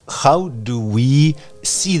how do we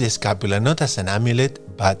see the scapular not as an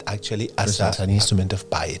amulet, but actually as an instrument of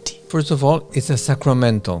piety? First of all, it's a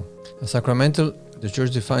sacramental. A sacramental, the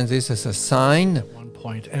church defines this as a sign. At one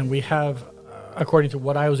point, and we have, according to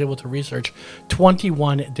what I was able to research,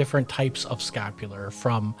 21 different types of scapular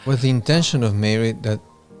from... With the intention of Mary that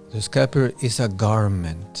the scapular is a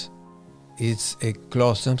garment. It's a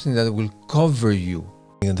cloth, something that will cover you.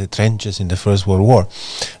 In the trenches in the First World War,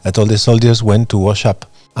 that all the soldiers went to wash up,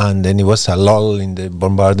 and then it was a lull in the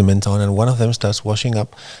bombardment on, and one of them starts washing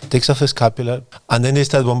up, takes off the scapular, and then they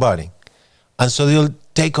start bombarding, and so they'll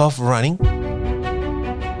take off running.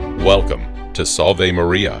 Welcome to Salve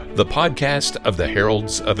Maria, the podcast of the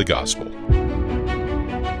Heralds of the Gospel.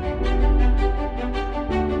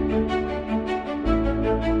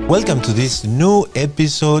 Welcome to this new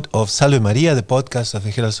episode of Salve Maria, the podcast of the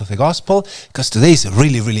Heralds of the Gospel, because today is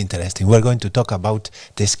really interesting. We're going to talk about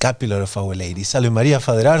the scapular of Our Lady. Salve Maria,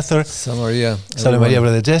 Father Arthur. Salve Maria. Salve Maria,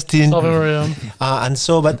 Brother Justin. Salve Maria.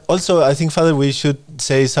 But also I think, Father, we should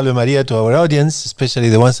say Salve Maria to our audience, especially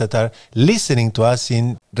the ones that are listening to us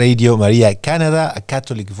in Radio Maria Canada, a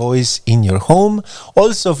Catholic voice in your home.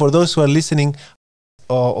 Also for those who are listening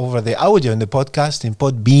over the audio in the podcast, in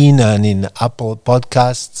Podbean and in Apple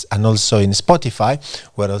Podcasts, and also in Spotify.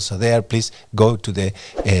 We're also there. Please go to the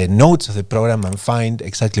notes of the program and find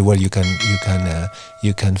exactly where you can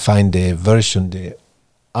find the version, the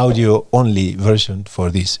audio only version for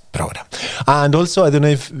this program. And also, I don't know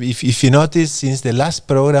if you noticed, since the last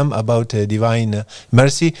program about Divine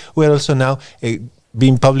Mercy, we're also now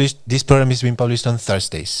being published. This program is being published on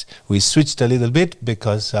Thursdays. We switched a little bit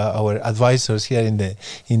because our advisors here in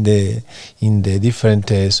the different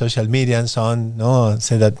social media and so on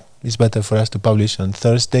say that it's better for us to publish on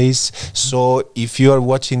Thursdays. So if you are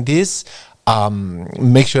watching this,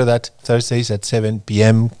 make sure that Thursdays at 7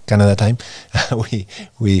 p.m. Canada time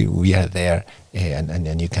we are there,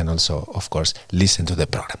 and you can also, of course, listen to the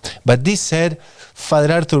program. But this said,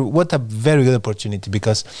 Father Arthur, what a very good opportunity,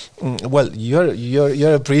 because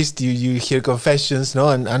you're a priest, you hear confessions,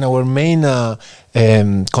 and our main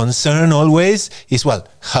concern always is,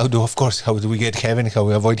 how do we get heaven, how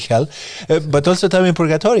we avoid hell, but also time in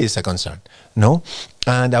purgatory is a concern,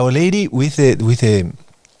 and Our Lady with the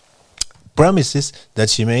promises that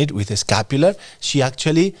she made with the scapular, she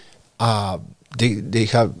actually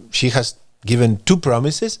she has given two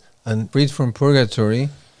promises, and Freed from purgatory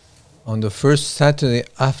on the first Saturday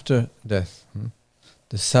after death,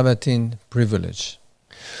 the Sabbathine privilege.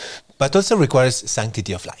 But also requires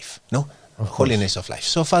sanctity of life, holiness of life.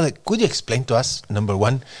 So, Father, could you explain to us, number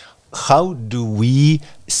one, how do we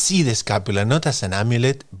see the scapular not as an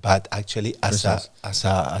amulet, but actually as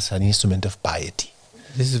an instrument of piety?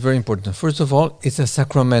 This is very important. First of all, it's a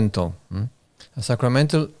sacramental. A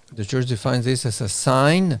sacramental, the Church defines this as a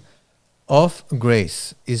sign of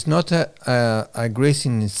grace. It's not a grace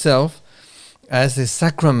in itself, as a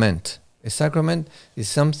sacrament. A sacrament is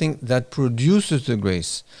something that produces the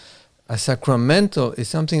grace. A sacramental is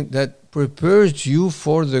something that prepares you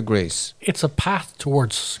for the grace. It's a path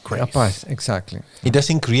towards grace. A path, exactly. It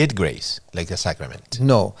doesn't create grace like a sacrament.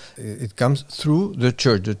 No, it comes through the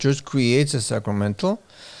Church. The Church creates a sacramental,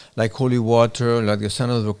 like holy water, like the sign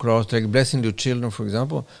of the cross, like blessing the children, for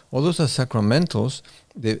example. All those are sacramentals.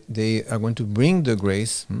 They are going to bring the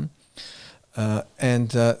grace, and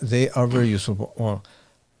they are very useful. Well,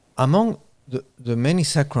 among the many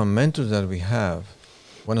sacramentals that we have,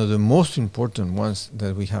 one of the most important ones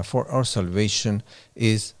that we have for our salvation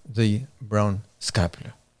is the brown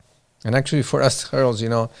scapular. And actually for us heralds,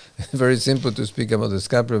 it's very simple to speak about the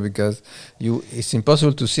scapular, because it's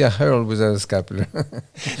impossible to see a herald without a scapular.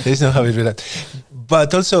 There's no how we do that.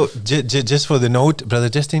 But also, just for the note, Brother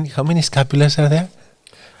Justin, how many scapulars are there?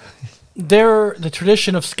 The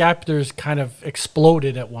tradition of scapulars kind of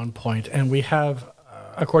exploded at one point, and we have,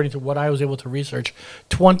 according to what I was able to research,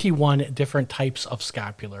 21 different types of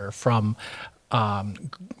scapular from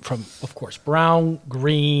of course, brown,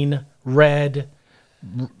 green, red,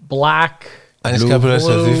 black, and scapulars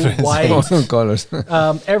of different white colors.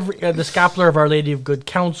 The scapular of Our Lady of Good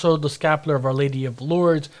Counsel, the scapular of Our Lady of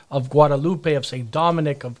Lourdes, of Guadalupe, of St.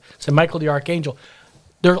 Dominic, of St. Michael the Archangel.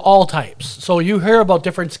 They're all types. So you hear about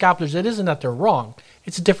different scapulars. It isn't that they're wrong.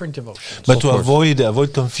 It's different devotions. But to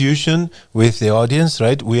avoid confusion with the audience,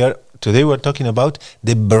 right? Today we're talking about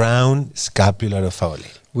the brown scapular of Our Lady,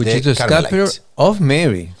 which is the scapular of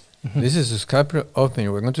Mary. This is the scapular of Mary.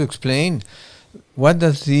 We're going to explain what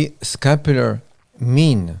does the scapular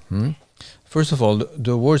mean. First of all,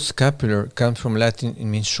 the word scapular comes from Latin. It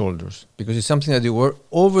means shoulders, because it's something that you wear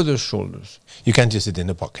over the shoulders. You can't use it in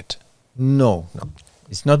the pocket. No.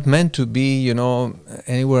 It's not meant to be,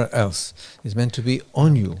 anywhere else. It's meant to be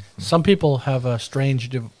on you. Some people have a strange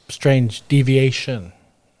deviation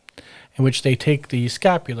in which they take the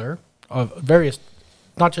scapular of various,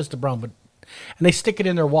 not just the brown, and they stick it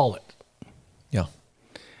in their wallet. Yeah.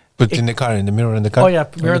 Put in the car, in the mirror in the car. Oh yeah,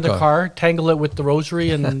 mirror in the car, tangle it with the rosary,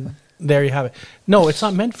 and there you have it. No, it's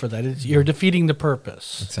not meant for that. You're defeating the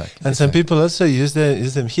purpose. Exactly. And some people also use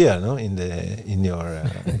them here, no, in your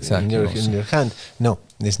Exactly. in your hand. No,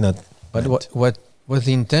 it's not. But meant. what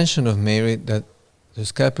the intention of Mary, that the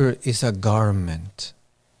scapular is a garment.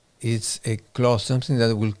 It's a cloth, something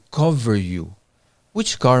that will cover you.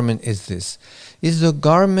 Which garment is this? It's the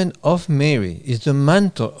garment of Mary. It's the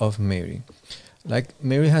mantle of Mary. Like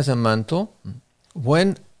Mary has a mantle.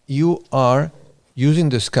 When you are using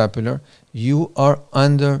the scapular, you are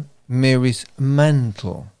under Mary's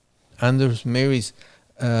mantle, under Mary's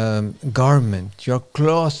garment. You're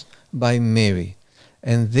clothed by Mary.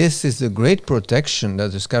 And this is the great protection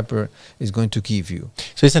that the scapular is going to give you.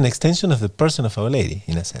 So it's an extension of the person of Our Lady,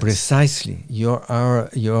 in a sense. Precisely.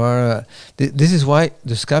 This is why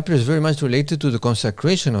the scapular is very much related to the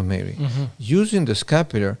consecration of Mary. Mm-hmm. Using the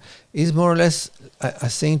scapular is more or less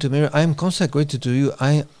saying to Mary, I am consecrated to you.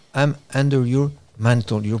 I am under your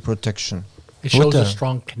mantle, your protection. It shows What a a-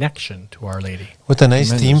 strong connection to Our Lady. What a nice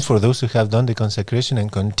Tremendous. theme for those who have done the consecration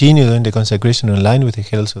and continue doing the consecration online with the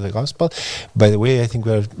heralds of the gospel. By the way, I think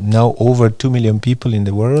we are now over 2 million people in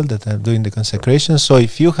the world that are doing the consecration. So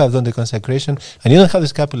if you have done the consecration and you don't have the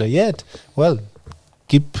scapular yet, well,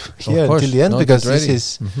 keep here course, until the end, not because yet this ready.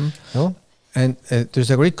 is Mhm. no. And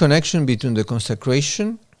there's a great connection between the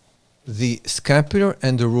consecration, the scapular,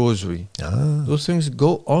 and the rosary. Those things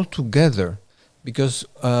go all together, because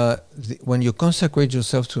when you consecrate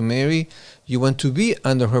yourself to Mary, you want to be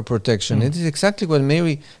under her protection. It is exactly what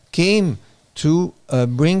Mary came to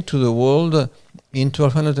bring to the world in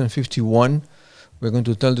 1251. We're going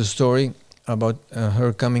to tell the story about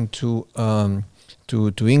her coming to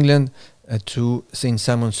England, to St.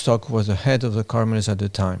 Simon Stock, who was the head of the Carmelites at the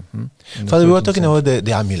time. In the Father, we were 13th talking century. about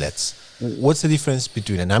the amulets. What's the difference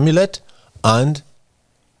between an amulet and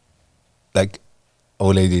like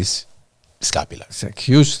Our Lady's scapular? It's a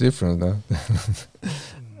huge difference, though.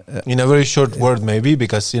 In a very short word, maybe,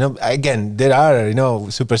 because again, there are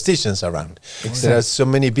superstitions around. There are so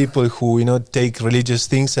many people who take religious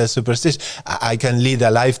things as superstition. I can lead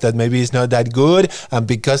a life that maybe is not that good, and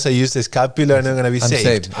because I use the scapular, I'm not going to be I'm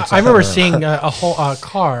saved. saved. I remember seeing a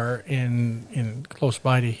car in close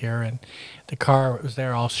by to here, and the car was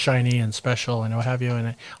there all shiny and special and what have you,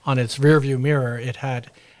 and on its rear view mirror it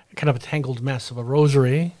had kind of a tangled mess of a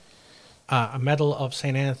rosary, a medal of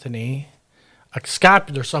St. Anthony, a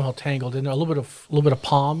scapular somehow tangled in there, a little bit of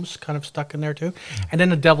palms kind of stuck in there too, and then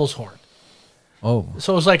a devil's horn. Oh.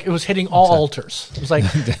 So it was like it was hitting all altars. It was like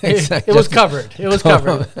Exactly. it was covered. It was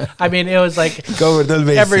covered. I mean, it was like Covered all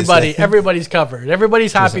bases. everybody's covered.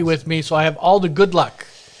 Everybody's happy with me, so I have all the good luck.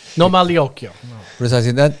 No maliocchio.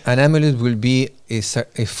 Precisely that. An amulet will be a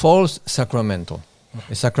false sacramental.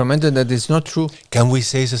 A sacramental that is not true. Can we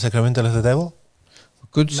say it's a sacramental of the devil?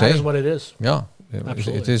 Could That say. is what it is. Yeah.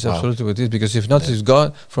 Absolutely. It is Wow. absolutely what it is, because if not, it's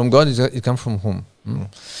God. From God, it comes from whom?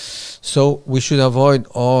 So we should avoid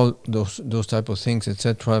all those type of things,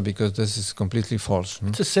 etc., because this is completely false.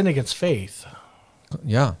 It's a sin against faith.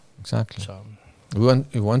 Yeah, exactly. So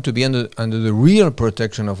We want to be under the real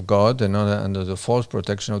protection of God and not under the false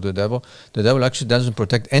protection of the devil. The devil actually doesn't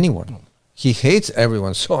protect anyone. He hates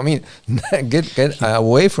everyone. So I mean, get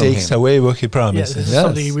away from him. Takes away what he yeah, promises. this is Yes.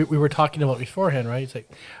 something we were talking about beforehand, right? It's like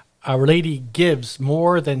Our Lady gives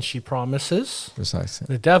more than she promises. Precisely.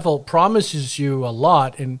 The devil promises you a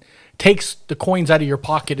lot and takes the coins out of your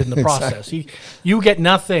pocket in the process. You get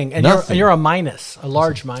nothing, and Nothing. you're a minus, a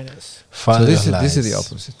large minus. Father So of this is the lies.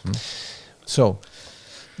 opposite. So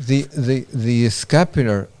the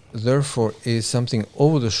scapular, therefore, is something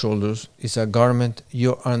over the shoulders. It's a garment.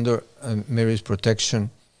 You're under Mary's protection,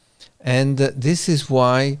 and this is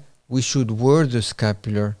why we should wear the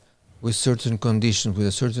scapular with certain conditions, with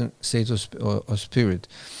a certain state of spirit.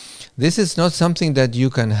 This is not something that you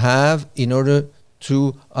can have in order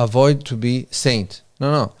to avoid to be saint.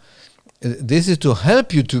 No. This is to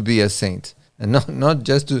help you to be a saint, and not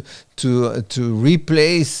just to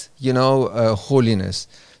replace holiness.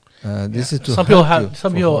 This is to Some people help you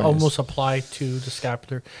some for people holiness. almost apply to the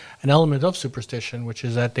scapular an element of superstition, which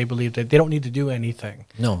is that they believe that they don't need to do anything.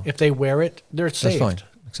 No. If they wear it, they're That's saved. fine.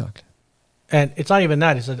 Exactly. And it's not even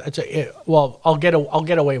that. I'll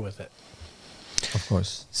get away with it. Of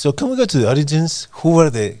course. So can we go to the origins? Who were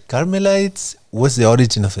the Carmelites? What's the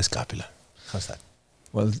origin of the scapular? How's that?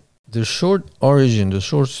 Well, the short origin, the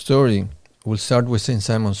short story we'll start with St.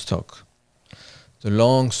 Simon's Stock. The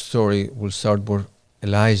long story will start with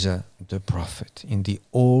Elijah the prophet in the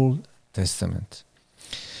Old Testament.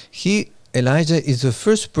 Elijah is the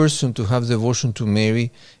first person to have devotion to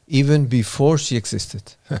Mary even before she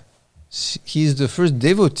existed. He is the first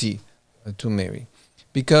devotee to Mary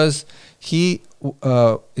because he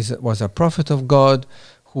was a prophet of God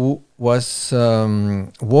who was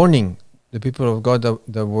warning the people of God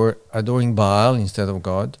that were adoring Baal instead of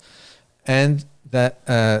God, and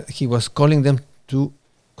that he was calling them to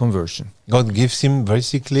conversion. God gives him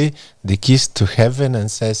basically the keys to heaven and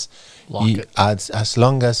says, as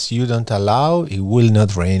long as you don't allow, it will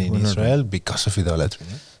not rain in Israel because of idolatry.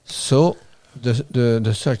 So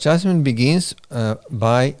the Chastisement begins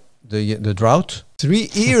by the drought. 3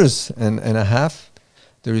 years and a half,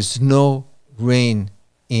 there is no rain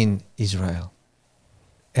in Israel.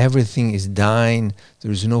 Everything is dying.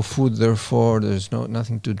 There is no food, therefore there is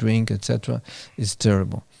nothing to drink, etc. It's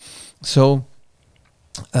terrible. So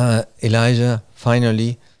Elijah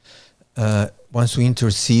finally wants to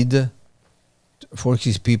intercede for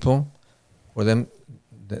his people. For them,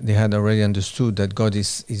 they had already understood that God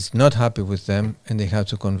is not happy with them and they have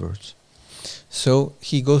to convert. So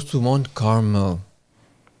he goes to Mount Carmel.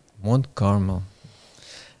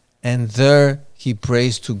 And there he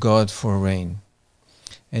prays to God for rain.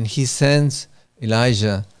 And he sends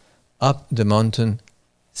Elijah up the mountain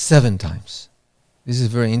 7 times. This is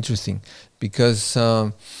very interesting because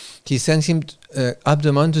he sends him up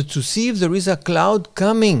the mountain to see if there is a cloud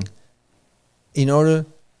coming in order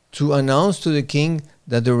to announce to the king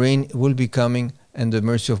that the rain will be coming and the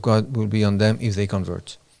mercy of God will be on them if they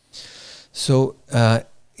convert. So the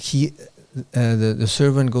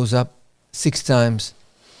servant goes up 6 times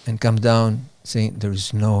and comes down saying there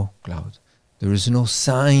is no cloud. There is no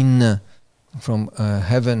sign from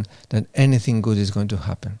heaven that anything good is going to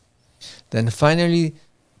happen. Then finally,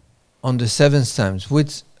 on the 7th times,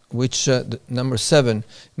 which the number 7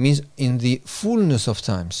 means in the fullness of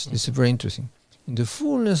times. This is very interesting. In the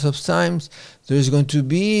fullness of times, there is going to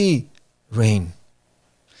be rain.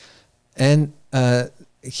 And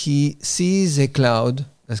he sees a cloud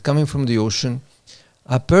that's coming from the ocean,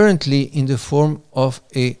 apparently in the form of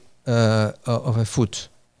a foot,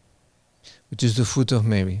 which is the foot of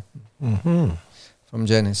Mary, from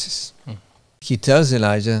Genesis. He tells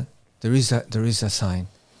Elijah, there is a sign.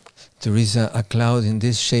 There is a cloud in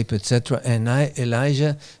this shape, etc. And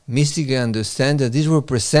Elijah mystically understands that this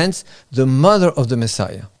represents the mother of the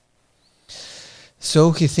Messiah.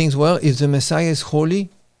 So he thinks, well, if the Messiah is holy,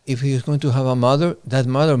 if he is going to have a mother, that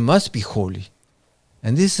mother must be holy.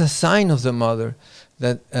 And this is a sign of the mother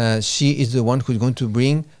that she is the one who is going to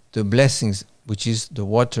bring the blessings, which is the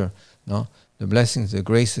water, no? The blessings, the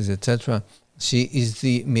graces, etc. She is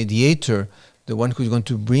the mediator, the one who is going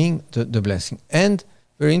to bring the blessing. And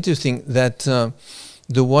very interesting that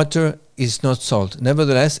the water is not salt.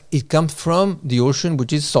 Nevertheless, it comes from the ocean,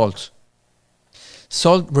 which is salt.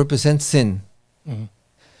 Salt represents sin. Mm-hmm.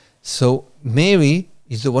 So Mary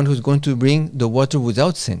is the one who's going to bring the water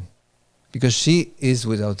without sin, because she is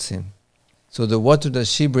without sin. So the water that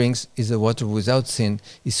she brings is the water without sin,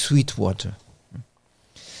 is sweet water.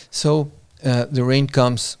 So the rain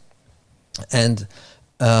comes, and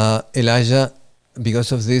Elijah,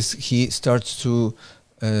 because of this, he starts to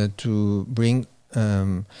bring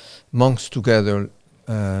monks together,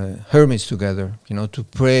 hermits together, to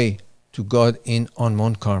pray to God on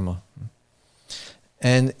Mount Carmel.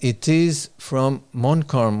 And it is from Mount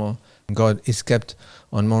Carmel, God is kept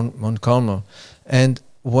on Mount Carmel. And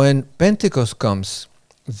when Pentecost comes,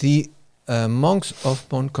 the monks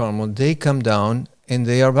of Mount Carmel, they come down and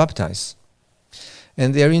they are baptized.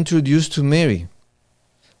 And they are introduced to Mary.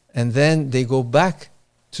 And then they go back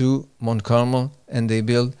to Mount Carmel and they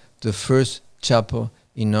build the first chapel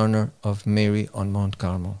in honor of Mary on Mount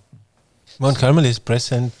Carmel. Mount Carmel is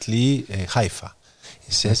presently Haifa.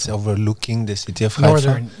 It says overlooking the city of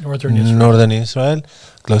Haifa. Northern Israel,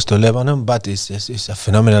 close to Lebanon, but it's a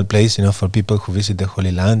phenomenal place, for people who visit the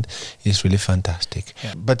Holy Land. It's really fantastic.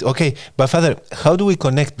 Yeah. But Father, how do we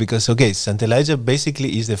connect? Because, Saint Elijah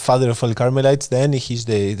basically is the father of all Carmelites then. He's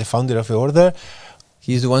the founder of the order.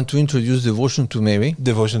 He's the one to introduce devotion to Mary.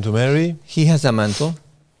 Devotion to Mary. He has a mantle,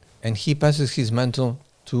 and he passes his mantle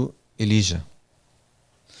to Elijah.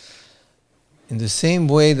 In the same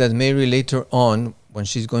way that Mary later on, when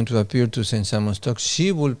she's going to appear to St. Simon's Stock,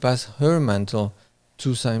 she will pass her mantle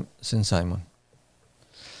to St. Simon.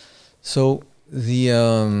 So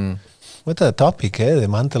the What a topic, eh? The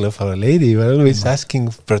mantle of Our Lady. We're always asking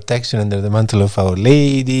protection under the mantle of Our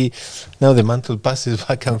Lady. Now the mantle passes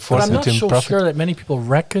back and forth But I'm not between so prophet. sure that many people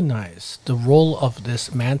recognize the role of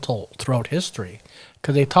this mantle throughout history,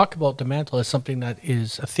 because they talk about the mantle as something that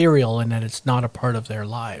is ethereal and that it's not a part of their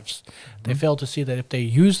lives. They fail to see that if they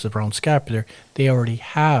use the brown scapular, they already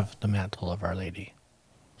have the mantle of Our Lady.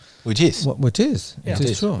 Which is. Which is. Yeah. It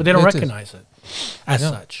is true. But they don't It is. recognize it as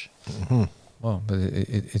Yeah. such. Well, but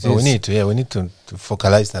it Well, is. we need to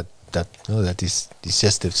focalize that that is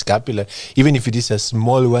just the scapular. Even if it is a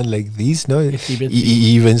small one like this, no, Itsy bitsy.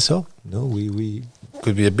 even so, no, we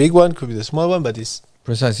could be a big one, could be the small one, but it's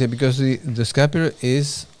Precisely, because the scapular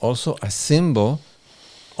is also a symbol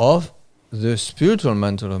of the spiritual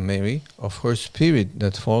mantle of Mary, of her spirit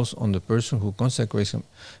that falls on the person who consecrates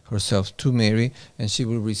herself to Mary, and she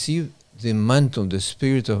will receive the mantle, the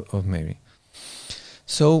spirit of Mary.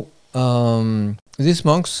 So these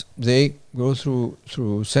monks, they go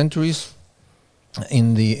through centuries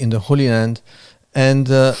in the Holy Land, and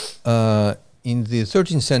in the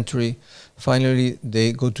 13th century, finally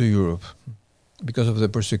they go to Europe. Because of the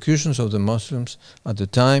persecutions of the Muslims at the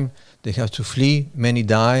time, they have to flee. Many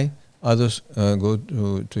die, others go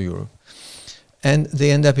to Europe, and they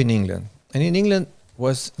end up in England. And in England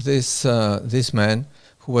was this man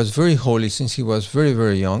who was very holy since he was very,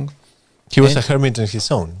 very young. he was a hermit on his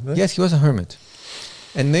own. Right? Yes, he was a hermit.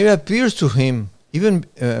 And Mary appears to him even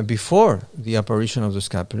before the apparition of the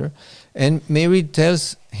scapular, and Mary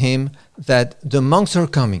tells him that the monks are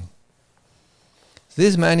coming.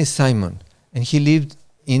 This man is Simon, and he lived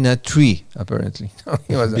in a tree, apparently.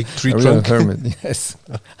 He was Big tree a real trunk. hermit, yes.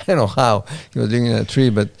 I don't know how he was living in a tree,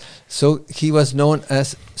 but so he was known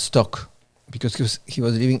as Stock, because he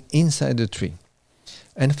was living inside the tree.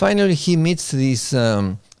 And finally he meets these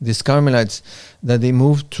Carmelites that they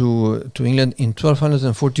moved to England in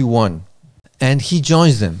 1241, and he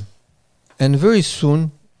joins them. And very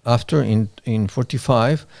soon after, in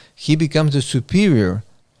 45, he becomes the superior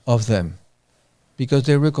of them, because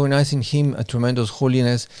they recognize in him a tremendous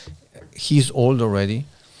holiness. He's old already,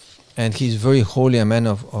 and he's very holy, a man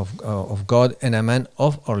of God and a man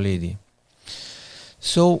of Our Lady.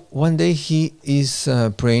 So one day he is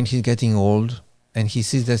praying, he's getting old, and he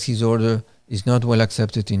sees that his order is not well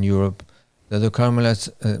accepted in Europe, that the Carmelites,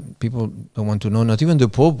 people don't want to know, not even the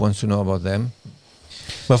Pope wants to know about them.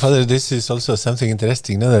 But Father, this is also something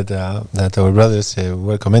interesting, no? That our brothers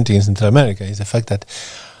were commenting in Central America, is the fact that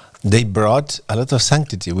they brought a lot of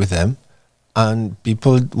sanctity with them, and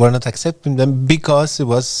people were not accepting them because it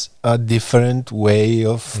was a different way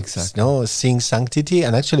of seeing sanctity,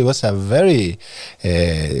 and actually was a very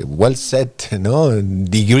well set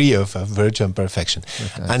degree of virtue and perfection.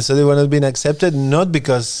 Okay. And so they were not being accepted, not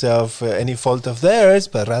because of any fault of theirs,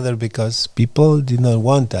 but rather because people did not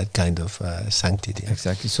want that kind of sanctity.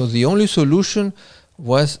 Exactly. So the only solution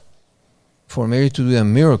was for Mary to do a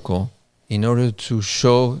miracle in order to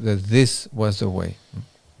show that this was the way.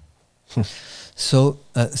 So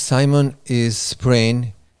Simon is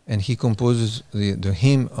praying, and he composes the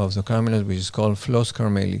hymn of the Carmelites, which is called Flos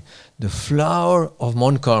Carmeli, the flower of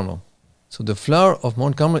Mount Carmel. So the flower of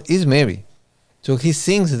Mount Carmel is Mary. So he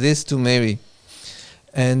sings this to Mary.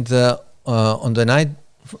 And on the night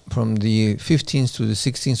from the 15th to the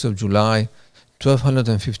 16th of July,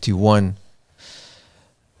 1251,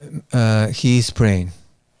 he is praying.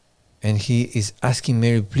 And he is asking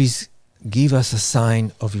Mary, please give us a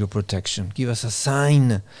sign of your protection. Give us a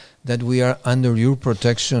sign that we are under your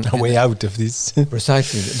protection. A way out of this.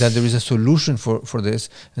 Precisely, that there is a solution for this,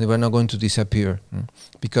 and we're not going to disappear.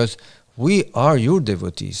 Because we are your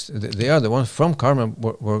devotees. They are the ones from Carmel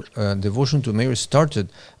where devotion to Mary started,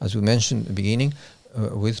 as we mentioned at the beginning,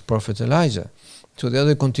 with Prophet Elijah. So they are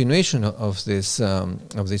the continuation of this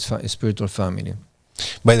spiritual family.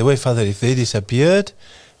 By the way, Father, if they disappeared,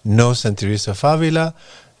 no Saint Teresa of Avila,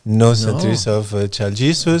 no Saint Teresa of Child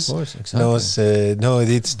Jesus, Of course, exactly. no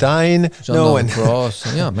Edith Stein, John no of the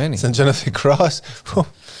Cross, yeah, many. Saint John of the Cross.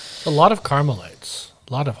 A lot of Carmelites,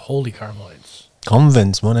 a lot of holy Carmelites.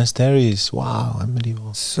 Convents, monasteries, wow,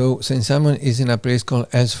 unbelievable. So Saint Simon is in a place called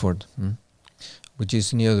Elsford, which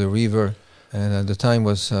is near the river, and at the time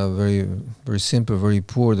was very, very simple, very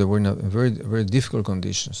poor. They were in very, very difficult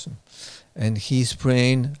conditions, and he's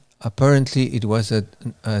praying. Apparently, it was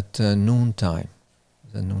at noontime.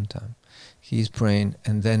 At noontime, he's praying,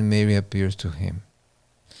 and then Mary appears to him.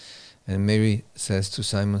 And Mary says to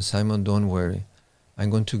Simon, Simon, don't worry.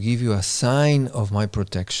 I'm going to give you a sign of my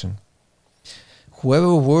protection.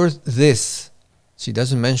 Whoever wears this, she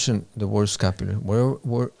doesn't mention the word scapular,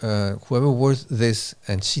 whoever wears this,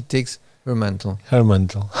 and she takes her mantle Her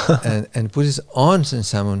mantle. and puts it on St.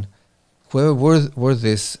 Simon, whoever wore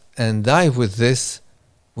this and die with this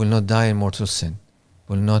will not die in mortal sin,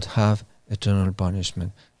 will not have eternal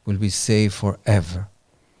punishment, will be saved forever.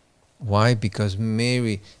 Why? Because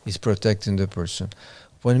Mary is protecting the person.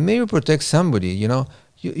 When Mary protects somebody,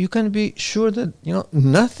 you can be sure that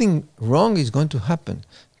nothing wrong is going to happen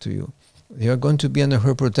to you. You are going to be under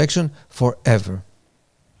her protection forever.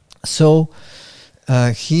 So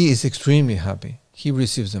he is extremely happy. He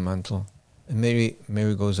receives the mantle, and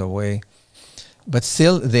Mary goes away. But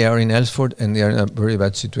still, they are in Elsford, and they are in a very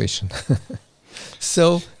bad situation.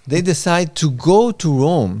 So they decide to go to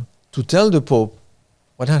Rome to tell the Pope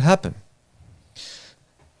what had happened.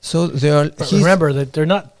 So they are. But remember that they're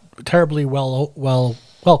not terribly well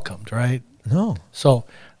welcomed, right? No. So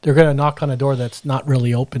they're going to knock on a door that's not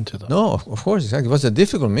really open to them. No, of course, exactly. It was a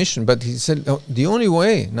difficult mission, but he said the only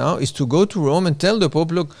way now is to go to Rome and tell the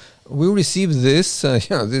Pope, look, we received this,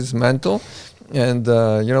 this mantle, and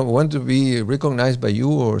we want to be recognized by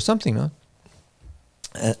you or something, no?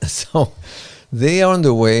 So they are on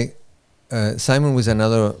the way. Simon with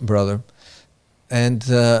another brother, and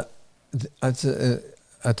at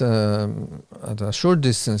a short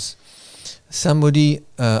distance, somebody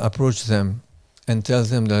approached them and tells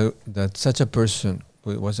them that such a person,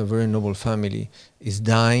 who was a very noble family, is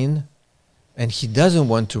dying, and he doesn't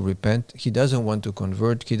want to repent, he doesn't want to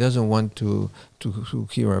convert, he doesn't want to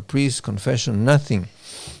hear a priest, confession, nothing.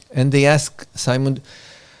 And they ask Simon,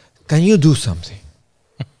 can you do something?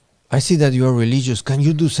 I see that you are religious, can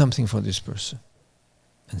you do something for this person?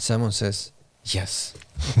 And Simon says, yes,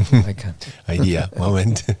 I can. Idea,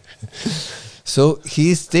 moment. So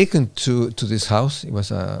he is taken to this house. It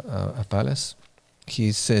was a palace.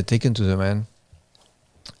 He's taken to the man,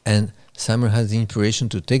 and Simon has the inspiration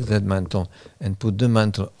to take that mantle and put the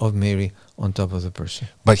mantle of Mary on top of the person.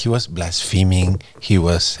 But he was blaspheming, he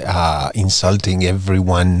was insulting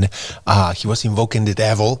everyone, he was invoking the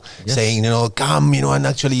devil, Yes. saying, come, and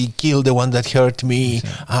actually kill the one that hurt me.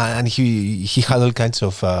 Exactly. And he had all kinds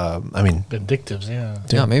of, Vindictives, yeah.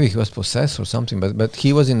 Yeah, maybe he was possessed or something, but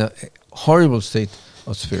he was in a horrible state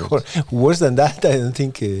of spirit. worse than that, I don't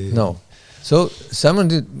think. No. So Simon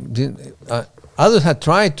did others had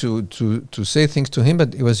tried to say things to him,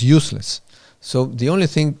 but it was useless. So the only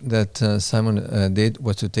thing that Simon did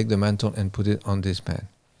was to take the mantle and put it on this man.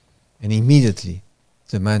 And immediately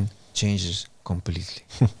the man changes completely.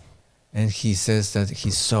 And he says that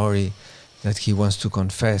he's sorry, that he wants to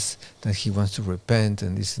confess, that he wants to repent,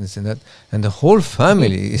 and this and that. And the whole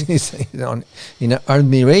family is in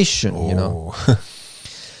admiration,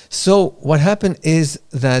 So what happened is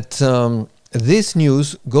that this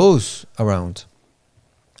news goes around,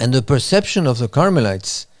 and the perception of the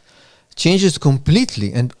Carmelites changes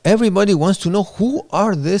completely, and everybody wants to know who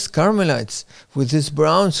are these Carmelites with this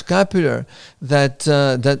brown scapular that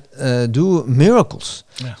do miracles.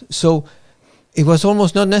 Yeah. So it was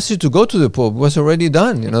almost not necessary to go to the Pope; it was already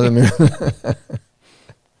done. The miracle.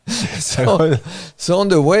 So on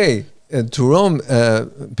the way to Rome,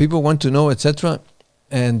 people want to know, etc.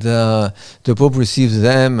 And the Pope receives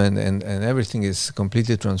them, and everything is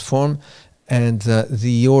completely transformed. And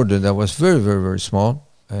the order that was very, very, very small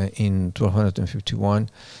in 1251,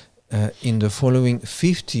 in the following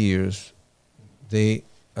 50 years, they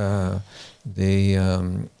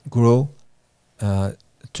grow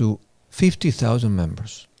to 50,000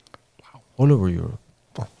 members all over Europe.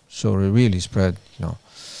 Wow. So it really spread,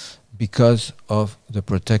 because of the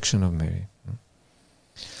protection of Mary.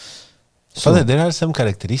 So there are some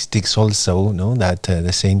characteristics also, that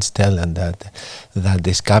the saints tell, and that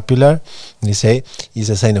the scapular, they say, is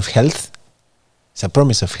a sign of health. It's a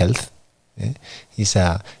promise of health.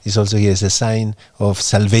 It's also here a sign of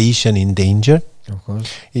salvation in danger. Of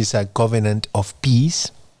course. It's a covenant of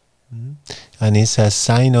peace, and it's a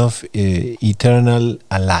sign of eternal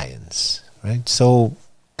alliance. Right. So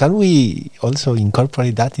can we also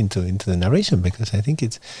incorporate that into the narration, because I think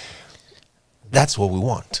that's what we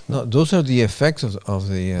want. No, those are the effects of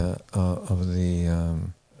the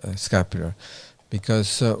scapular,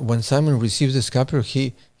 because when Simon receives the scapular,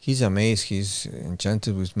 he's amazed, he's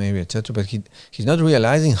enchanted with Mary, etc. But he's not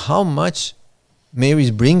realizing how much Mary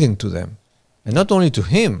is bringing to them, and not only to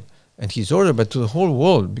him and his order, but to the whole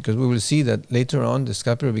world. Because we will see that later on the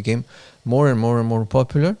scapular became more and more and more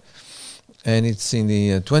popular, and it's in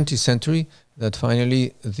the 20th century that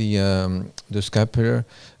finally the scapular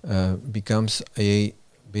becomes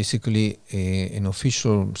basically an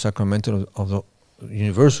official sacramental of the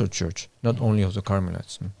universal church, not only of the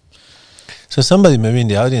Carmelites. So somebody maybe in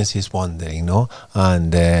the audience is wondering,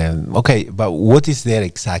 and okay, but what is there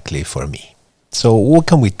exactly for me? So what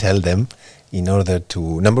can we tell them in order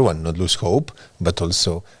to, number one, not lose hope, but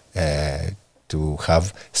also to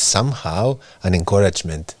have somehow an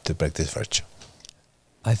encouragement to practice virtue?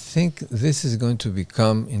 I think this is going to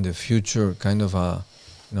become in the future kind of a,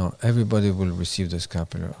 everybody will receive the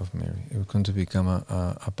scapular of Mary. It's going to become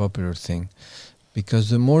a popular thing, because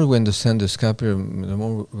the more we understand the scapular, the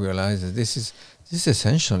more we realize that this is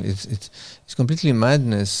essential. It's completely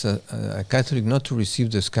madness a Catholic not to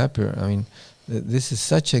receive the scapular. I mean, this is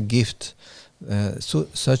such a gift.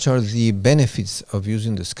 Such are the benefits of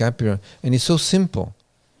using the scapular, and it's so simple.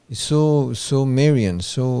 It's so Marian,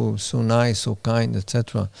 so nice, so kind,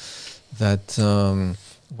 etc. That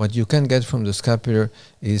what you can get from the scapular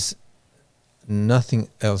is nothing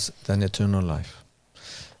else than eternal life.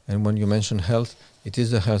 And when you mention health, it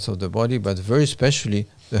is the health of the body, but very especially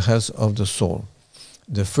the health of the soul.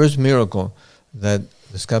 The first miracle that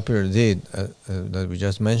the scapular did, that we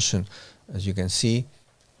just mentioned, as you can see,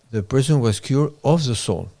 the person was cured of the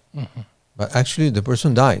soul. Mm-hmm. But actually the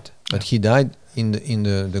person died. But he died in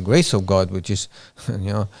the grace of God, which is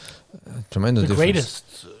tremendous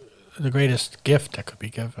difference. The greatest gift that could be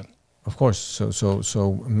given. Of course.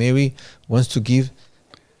 So Mary wants to give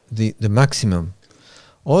the maximum.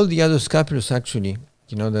 All the other scapulars actually,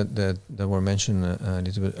 that were mentioned a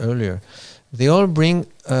little bit earlier, they all bring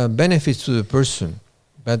benefits to the person.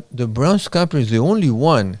 But the brown scapular is the only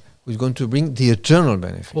one who's going to bring the eternal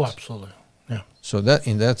benefits. Oh, absolutely. Yeah. So that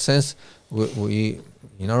in that sense, we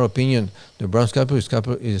in our opinion, the brown scapular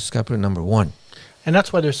is scapular number 1. And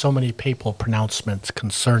that's why there's so many papal pronouncements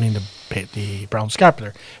concerning the brown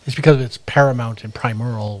scapular. It's because of its paramount and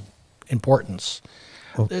primeval importance.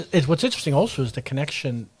 Oh. What's interesting also is the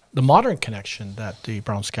connection, the modern connection that the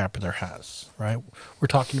brown scapular has, right? We're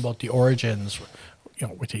talking about the origins,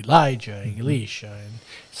 with Elijah, Elisha, and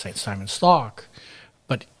St. Simon Stock,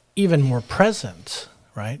 but even more present,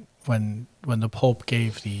 right? When the Pope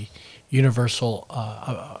gave the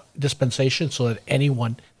universal dispensation, so that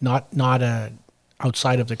anyone not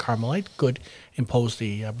outside of the Carmelite could impose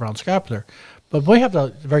the brown scapular. But we have a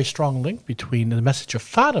very strong link between the message of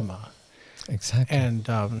Fatima, exactly, and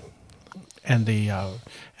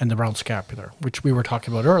the brown scapular, which we were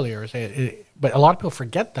talking about earlier. But a lot of people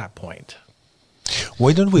forget that point.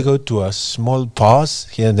 Why don't we go to a small pause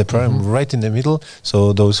here in the program, right in the middle,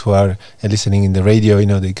 so those who are listening in the radio,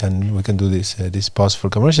 we can do this pause for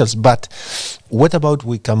commercials. But what about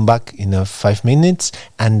we come back in 5 minutes,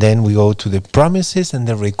 and then we go to the promises and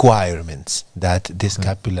the requirements that the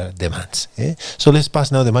scapular demands. So let's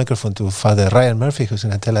pass now the microphone to Father Ryan Murphy, who's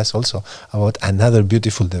going to tell us also about another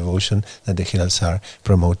beautiful devotion that the Heralds are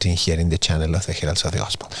promoting here in the channel of the Heralds of the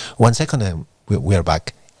Gospel. 1 second, and we are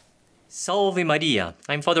back. Salve Maria.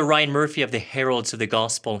 I'm Father Ryan Murphy of the Heralds of the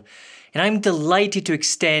Gospel, and I'm delighted to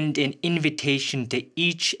extend an invitation to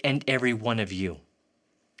each and every one of you.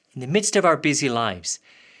 In the midst of our busy lives,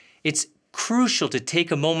 it's crucial to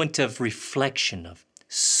take a moment of reflection, of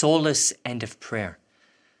solace, and of prayer.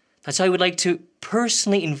 That's why I would like to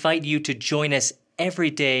personally invite you to join us every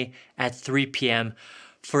day at 3 p.m.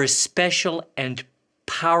 for a special and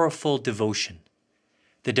powerful devotion,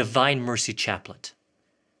 the Divine Mercy Chaplet.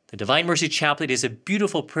 The Divine Mercy Chaplet is a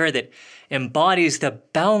beautiful prayer that embodies the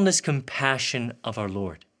boundless compassion of our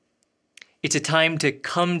Lord. It's a time to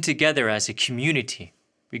come together as a community,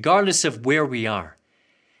 regardless of where we are,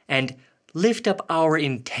 and lift up our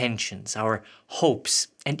intentions, our hopes,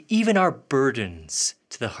 and even our burdens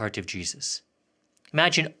to the heart of Jesus.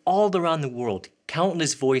 Imagine all around the world,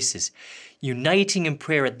 countless voices uniting in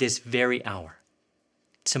prayer at this very hour.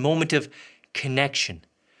 It's a moment of connection,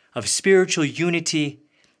 of spiritual unity,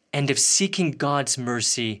 and of seeking God's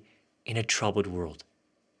mercy in a troubled world.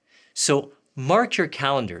 So mark your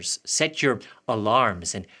calendars, set your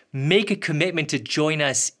alarms, and make a commitment to join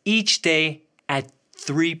us each day at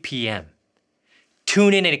 3 p.m.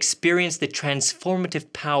 Tune in and experience the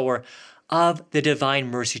transformative power of the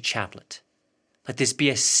Divine Mercy Chaplet. Let this be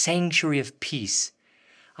a sanctuary of peace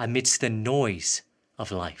amidst the noise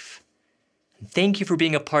of life. And thank you for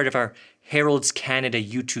being a part of our Heralds Canada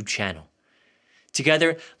YouTube channel.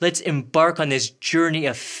 Together, let's embark on this journey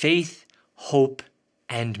of faith, hope,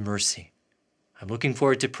 and mercy. I'm looking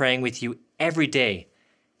forward to praying with you every day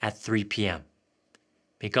at 3 p.m.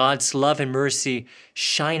 May God's love and mercy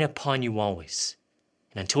shine upon you always.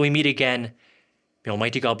 And until we meet again, may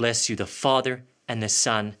Almighty God bless you, the Father, and the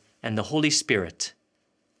Son, and the Holy Spirit.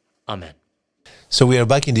 Amen. So we are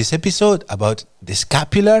back in this episode about the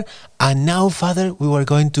scapular. And now, Father, we were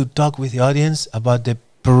going to talk with the audience about the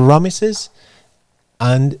promises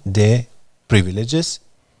and the privileges,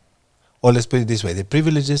 or let's put it this way, the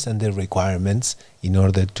privileges and the requirements in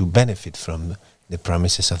order to benefit from the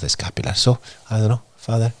promises of the scapular. So, I don't know,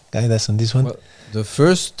 Father, guide us on this one. Well, the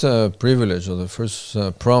first privilege or the first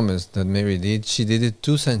promise that Mary did, she did it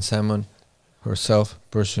to Saint Simon herself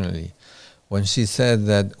personally, when she said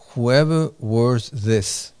that whoever wears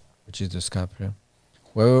this, which is the scapular,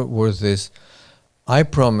 whoever wears this, I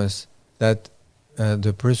promise that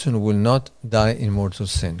the person will not die in mortal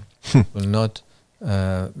sin, will not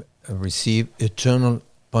receive eternal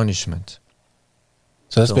punishment.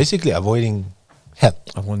 So that's basically avoiding hell.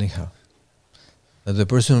 Avoiding hell. That the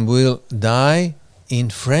person will die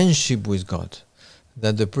in friendship with God.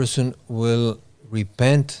 That the person will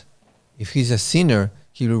repent. If he's a sinner,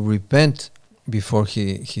 he will repent before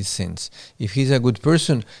he sins. If he's a good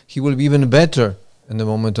person, he will be even better in the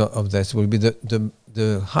moment of death. It will be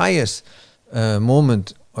the highest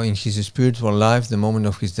moment in his spiritual life. The moment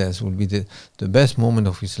of his death will be the best moment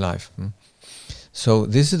of his life. So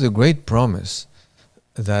this is a great promise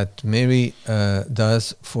that Mary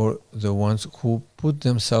does for the ones who put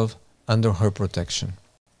themselves under her protection.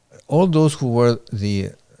 All those who wear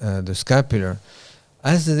the scapular,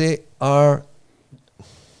 as they are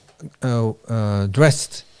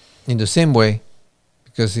dressed in the same way,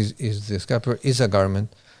 because the scapular is a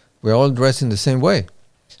garment, we're all dressed in the same way.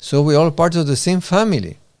 So we're all part of the same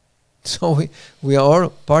family. So we are all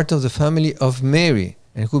part of the family of Mary,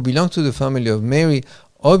 and who belong to the family of Mary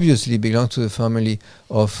obviously belong to the family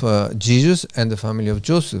of Jesus and the family of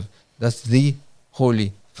Joseph. That's the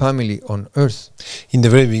Holy Family on earth. In the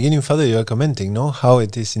very beginning, Father, you were commenting, no, how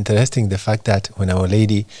it is interesting the fact that when Our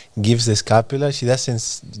Lady gives the scapular, she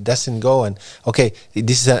doesn't go and okay,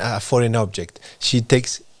 this is a foreign object. She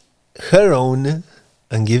takes her own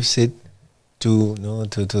and gives it to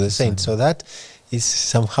the saint. So that is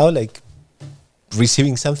somehow like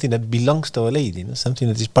receiving something that belongs to Our Lady, something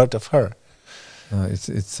that is part of her.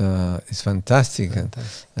 It's fantastic.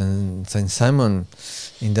 And Saint Simon,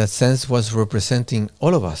 in that sense, was representing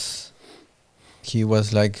all of us. He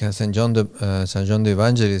was like Saint John the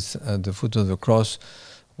Evangelist at the foot of the cross,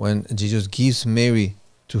 when Jesus gives Mary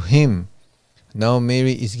to him. Now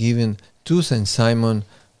Mary is given to Saint Simon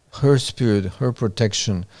her spirit, her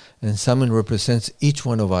protection, and Simon represents each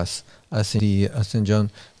one of us, as Saint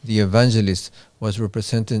John the Evangelist was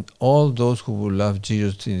representing all those who will love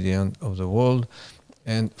Jesus to the end of the world,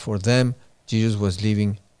 and for them Jesus was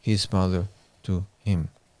leaving his mother to him.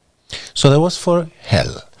 So that was for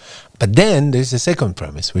hell, but then there's a second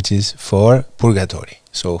promise, which is for purgatory.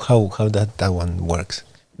 So how that one works?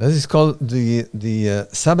 That is called the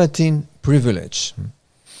Sabbatine privilege.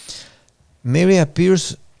 Mary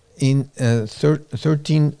appears in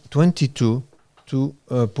 1322 to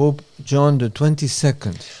Pope John the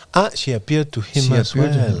 22nd. She appeared to him as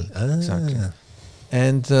well. Exactly.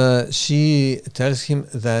 And she tells him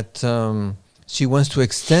that she wants to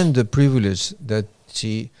extend the privilege that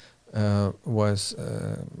she was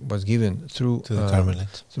given through to the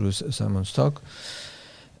Carmelites, through Simon Stock,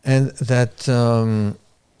 and that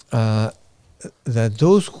that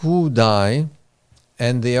those who die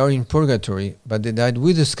and they are in purgatory, but they died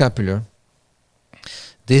with the scapular,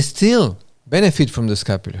 they still benefit from the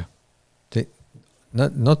scapular. They,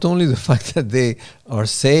 not only the fact that they are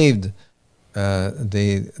saved,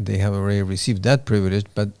 they have already received that privilege,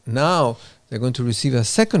 but now they're going to receive a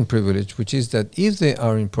second privilege, which is that if they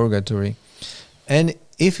are in purgatory, and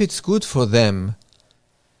if it's good for them,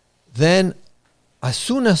 then as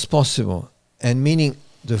soon as possible, and meaning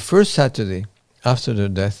the first Saturday after their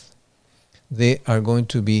death, they are going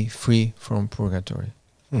to be free from purgatory.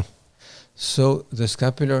 So the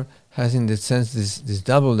scapular has, in that sense, this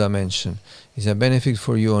double dimension. It's a benefit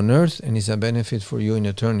for you on earth, and it's a benefit for you in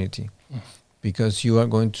eternity, because you are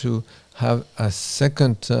going to have a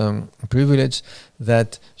second privilege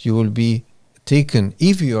that you will be taken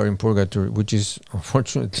if you are in purgatory, which is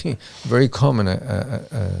unfortunately very common,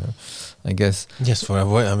 I guess. Yes,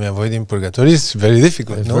 avoiding purgatory is very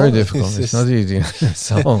difficult. It's very difficult. It's not easy.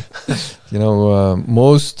 So,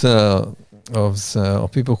 most of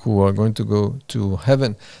people who are going to go to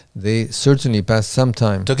heaven, they certainly pass some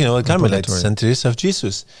time. Talking about Carmelites, Saint Teresa of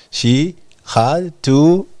Jesus, she had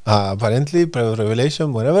to apparently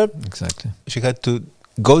revelation, whatever. Exactly. She had to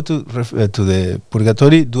go to the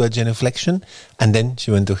purgatory, do a genuflection, and then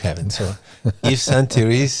she went to heaven. So, if Saint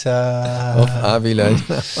Teresa of Avila,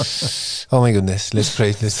 oh my goodness, let's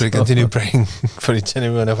pray. Let's pray. Continue praying for each and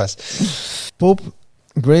every one of us. Pope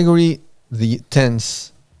Gregory the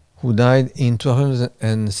X, who died in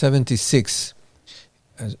 1276,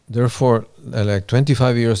 therefore, like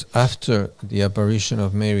 25 years after the apparition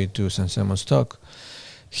of Mary to St. Simon Stock,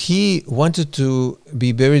 he wanted to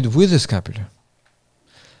be buried with the scapular.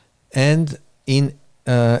 And in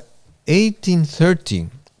 1830,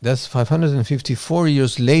 that's 554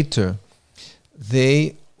 years later,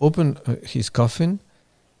 they open his coffin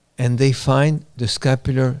and they find the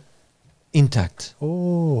scapular intact.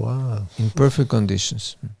 Oh, wow. In perfect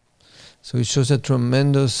conditions. So it shows a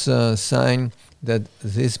tremendous sign that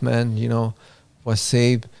this man, was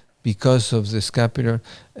saved because of the scapular,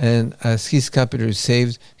 and as his scapular is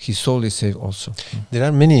saved, his soul is saved also. There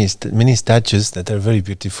are many statues that are very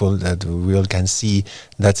beautiful that we all can see.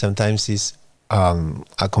 That sometimes is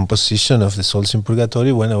a composition of the souls in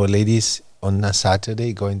purgatory when Our Lady is on a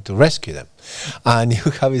Saturday going to rescue them. And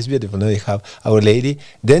you have, it's beautiful, no? You have Our Lady,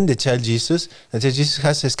 then the child Jesus. The child Jesus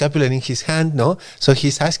has a scapular in his hand, no? So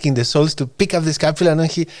he's asking the souls to pick up the scapular, no?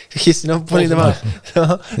 He's not pulling them out.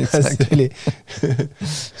 No? That's really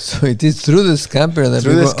So it is through the scapular that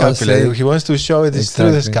through the people are scapular. saved. He wants to show it is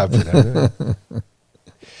through the scapular.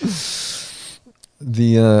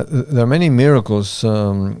 There are many miracles.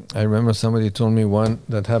 I remember somebody told me one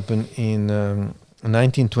that happened in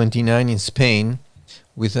 1929 in Spain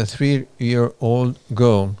with a 3-year-old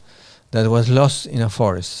girl that was lost in a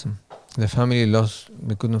forest. The family lost,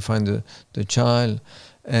 they couldn't find the child,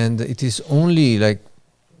 and it is only like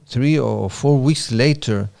 3 or 4 weeks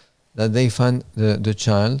later that they find the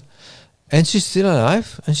child, and she's still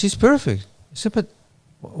alive and she's perfect. I said, but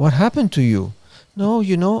what happened to you? No,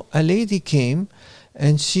 a lady came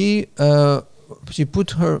and she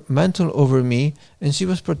put her mantle over me, and she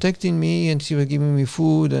was protecting me, and she was giving me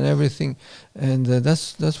food and everything, and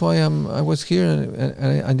that's why I was here,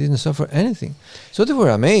 and I didn't suffer anything. So they were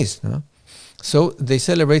amazed. No? So they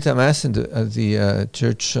celebrate a mass at the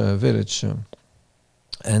church village,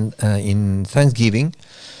 and in Thanksgiving,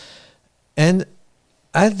 and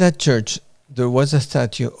at that church there was a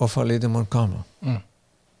statue of Our Lady of Mont Carmel,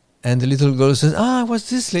 and the little girl says, "Ah, what's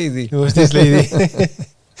this lady?" It was this lady.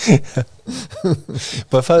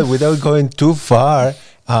 But Father, without going too far,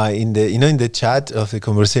 in the chat of the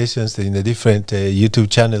conversations in the different YouTube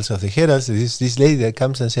channels of the Heralds, this lady that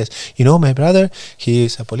comes and says, my brother, he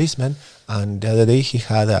is a policeman, and the other day he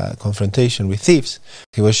had a confrontation with thieves.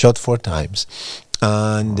 He was shot 4 times,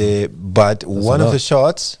 and but one of the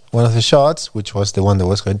shots, which was the one that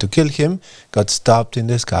was going to kill him, got stopped in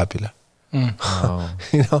the scapula. Wow.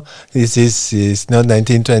 This is not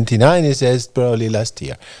 1929, it says probably last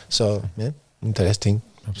year. So, interesting.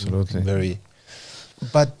 Absolutely. Very.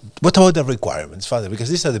 But what about the requirements, Father? Because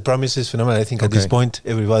these are the promises phenomenon. I think at this point,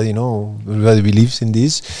 everybody believes in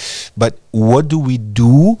this. But what do we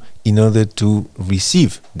do in order to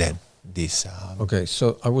receive then this? Okay,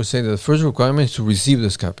 so I would say that the first requirement is to receive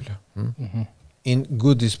the scapular in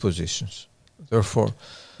good dispositions. Therefore,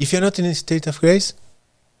 if you're not in a state of grace,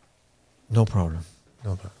 no problem.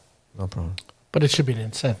 no problem. No problem. But it should be an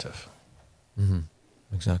incentive.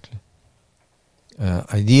 Exactly.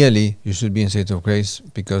 Ideally, you should be in state of grace,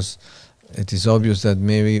 because it is obvious that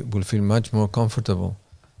Mary will feel much more comfortable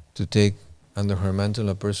to take under her mantle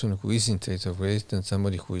a person who is in state of grace than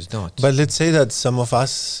somebody who is not. But let's say that some of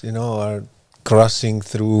us, are crossing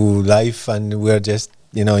through life, and we are just,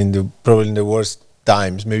 probably in the worst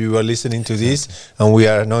times. Maybe we are listening to this, and we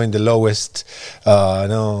are now in the lowest,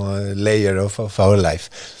 layer of our life.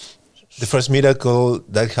 The first miracle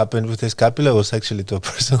that happened with the scapula was actually to a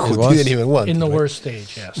person who didn't even want in it, the right? worst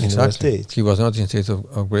stage. Yes, In the worst stage. He was not in state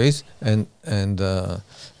of grace, and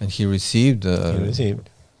he received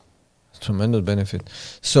tremendous benefit.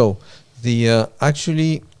 So the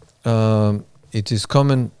actually it is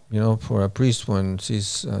common, for a priest when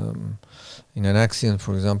she's in an accident,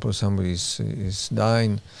 for example, somebody is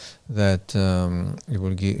dying, that he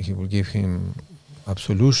will give him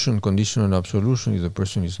absolution, conditional absolution if the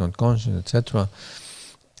person is not conscious, etc.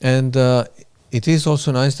 And it is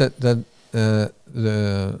also nice that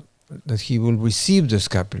he will receive the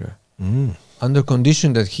scapular under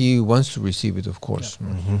condition that he wants to receive it, of course.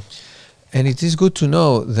 Yeah. And it is good to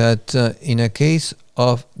know that in case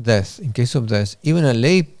of death, even a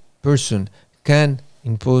lay person can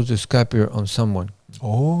impose the scapular on someone.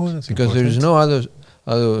 Oh, that's because important. there is no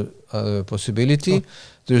other possibility.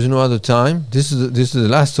 There is no other time. This is the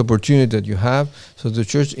last opportunity that you have. So the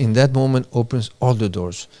church in that moment opens all the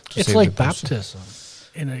doors. It's like baptism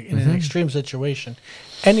in an extreme situation.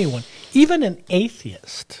 Anyone, even an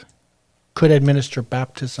atheist, could administer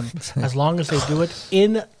baptism as long as they do it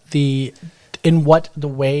in the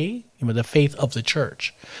way, the faith of the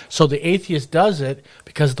church. So the atheist does it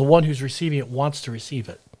because the one who's receiving it wants to receive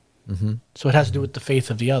it. So it has to do with the faith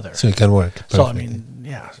of the other. So it can work. So perfectly.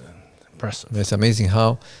 Impressive. It's amazing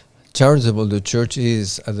how charitable the church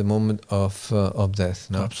is at the moment of death.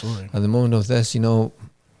 No? Absolutely. At the moment of death,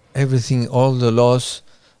 everything, all the laws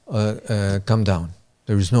come down.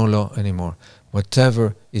 There is no law anymore.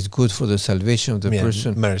 whatever is good for the salvation of the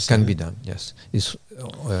person mercy. can be done. Yes, it's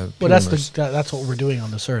Well, pure that's mercy. that's what we're doing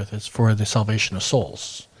on this earth. It's for the salvation of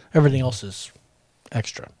souls. Everything else is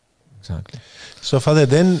extra. Exactly. So, Father,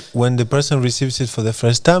 then when the person receives it for the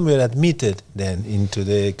first time, we are admitted then into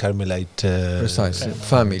the Carmelite Precisely.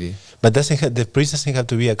 Family. But the priest doesn't have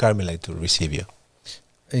to be a Carmelite to receive you.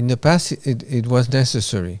 In the past, it was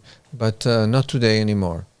necessary, but not today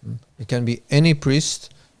anymore. It can be any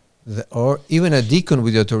priest, or even a deacon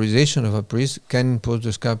with the authorization of a priest can impose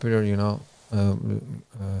the scapular,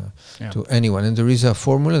 to anyone. And there is a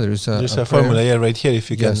formula. There's a formula, right here. If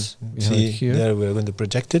you Yes, can we have see it here. there, we're going to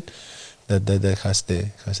project it. That has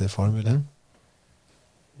the formula.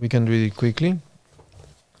 We can read it quickly.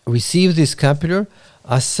 Receive the scapular,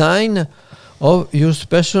 a sign of your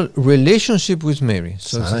special relationship with Mary.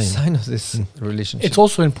 So it's a sign of this relationship. It's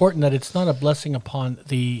also important that it's not a blessing upon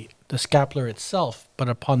the scapular itself, but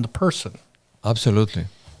upon the person. Absolutely.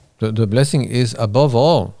 The blessing is above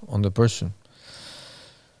all on the person.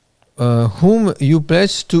 Whom you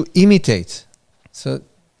pledge to imitate. So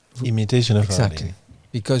Imitation of Our exactly. Lady.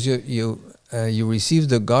 Because you receive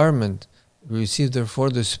the garment, you receive therefore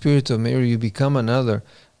the Spirit of Mary, you become another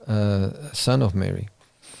son of Mary.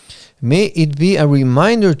 May it be a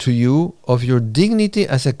reminder to you of your dignity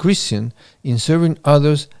as a Christian in serving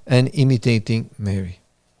others and imitating Mary.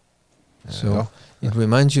 So it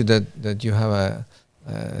reminds you that you have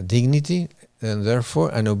a dignity and therefore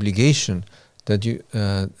an obligation that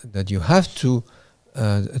you have to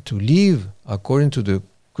live according to the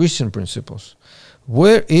Christian principles.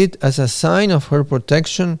 Wear it as a sign of her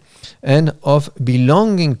protection and of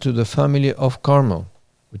belonging to the family of Carmel,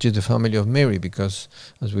 which is the family of Mary, because,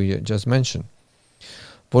 as we just mentioned,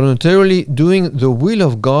 voluntarily doing the will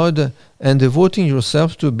of God and devoting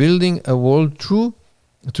yourself to building a world true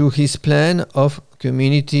to His plan of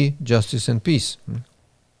community, justice, and peace.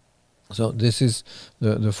 So this is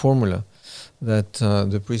the formula that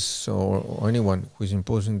the priest or anyone who is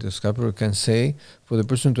imposing the scapular can say for the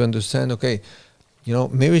person to understand, okay,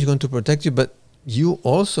 Mary is going to protect you, but you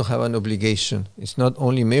also have an obligation. It's not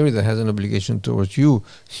only Mary that has an obligation towards you.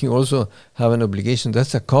 You also have an obligation.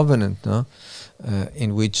 That's a covenant,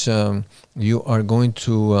 in which you are going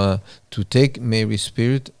to take Mary's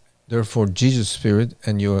spirit, therefore Jesus' spirit,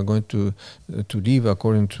 and you are going to live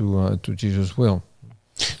according to Jesus' will.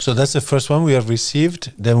 So that's the first one we have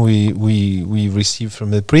received. Then we receive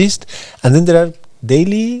from the priest, and then there are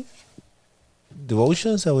daily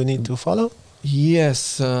devotions that we need to follow.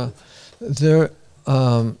 Yes, there.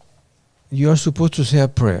 You are supposed to say a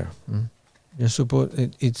prayer. You're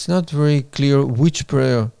supposed. It's not very clear which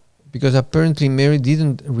prayer, because apparently Mary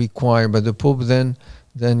didn't require, but the Pope then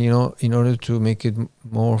in order to make it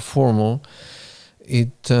more formal,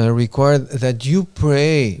 it required that you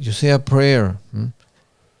pray. You say a prayer,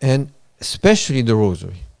 and especially the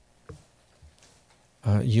Rosary.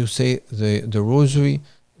 You say the Rosary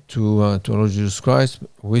to our Lord Jesus Christ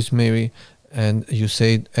with Mary. And you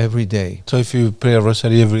say it every day. So if you pray a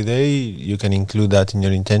rosary every day, you can include that in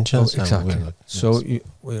your intentions. Exactly. So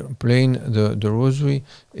we're praying the rosary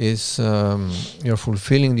is you're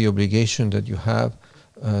fulfilling the obligation that you have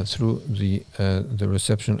through the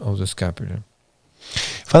reception of the scapular.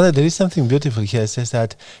 Father, there is something beautiful here. It says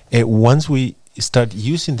that once we start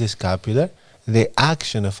using the scapular, the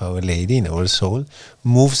action of Our Lady in our soul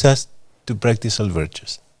moves us to practice all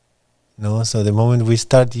virtues. So the moment we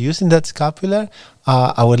start using that scapular,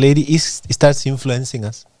 Our Lady starts influencing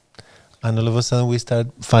us, and all of a sudden we start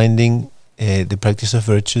finding the practice of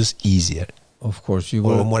virtues easier. Of course, you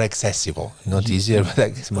or will more accessible, not easier, but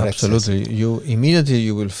it's more absolutely. accessible.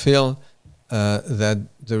 You will feel that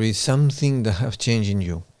there is something that has changed in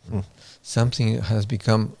you. Something has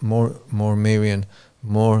become more Marian,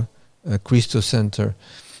 more Christocentered,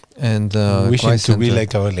 and wishing to be Christ-centered.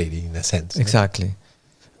 like Our Lady in a sense. Exactly.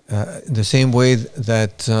 The same way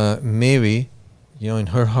that Mary, in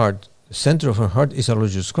her heart, the center of her heart is our Lord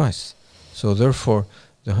Jesus Christ. So therefore,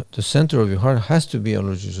 the center of your heart has to be our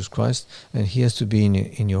Lord Jesus Christ, and He has to be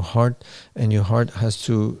in your heart, and your heart has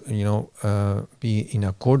to, be in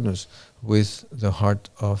accordance with the heart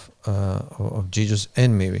of Jesus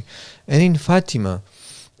and Mary. And in Fatima,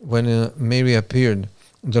 when Mary appeared,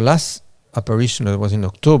 the last apparition that was in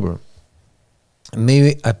October,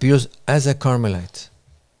 Mary appears as a Carmelite.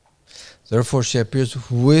 Therefore, she appears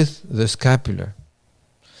with the scapular,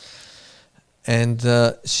 and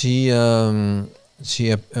she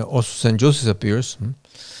also Saint Joseph appears.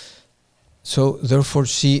 So, therefore,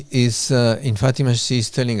 she is in Fatima. She is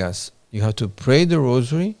telling us you have to pray the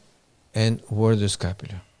Rosary and wear the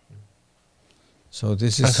scapular. So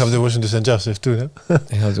this And is have devotion to Saint Joseph too, no?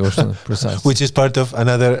 have devotion, precisely. Which is part of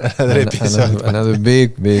another episode. Another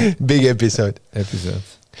big big episode. episode.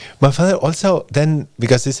 My father also then,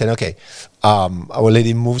 because he said, okay, Our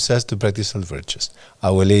Lady moves us to practice all virtues.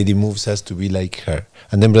 Our Lady moves us to be like her.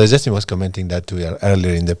 And then Brother Justin was commenting that too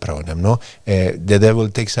earlier in the program, no? The devil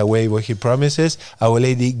takes away what he promises. Our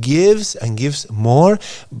Lady gives and gives more.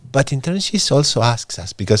 But in turn, she also asks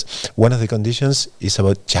us, because one of the conditions is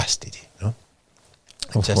about chastity, no?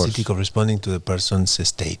 And chastity corresponding to the person's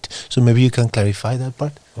state. So maybe you can clarify that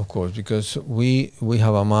part? Of course, because we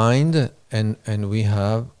have a mind and we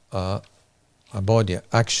have a body,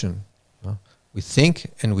 action. We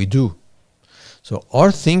think and we do. So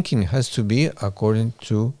our thinking has to be according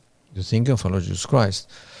to the thinking of our Lord Jesus Christ.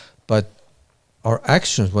 But our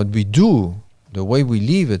actions, what we do, the way we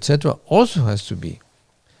live, etc., also has to be.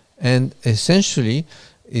 And essentially,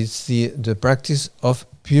 it's the practice of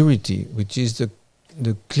purity, which is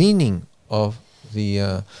the cleaning of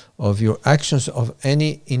your actions, of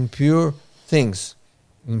any impure things,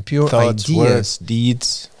 impure thoughts, ideas, words,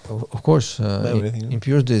 deeds. of course,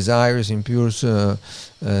 impure desires, impure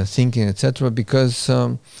thinking, etc. Because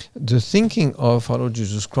the thinking of our Lord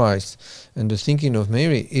Jesus Christ and the thinking of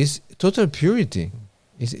Mary is total purity.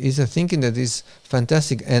 Is a thinking that is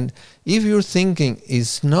fantastic. And if your thinking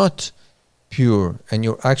is not pure and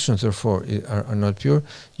your actions therefore are not pure,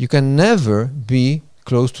 you can never be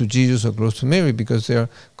close to Jesus or close to Mary, because they are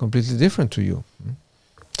completely different to you.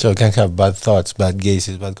 So you can have bad thoughts, bad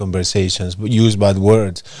gazes, bad conversations, use bad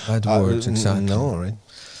words. Bad words, exactly. No, right?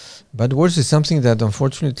 Bad words is something that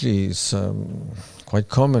unfortunately is quite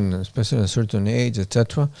common, especially at a certain age,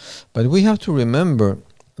 etc. But we have to remember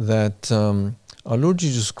that our Lord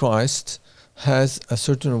Jesus Christ has a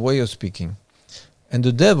certain way of speaking, and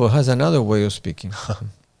the devil has another way of speaking.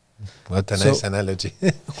 What a nice analogy.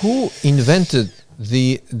 Who invented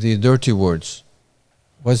the dirty words?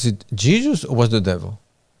 Was it Jesus or was the devil?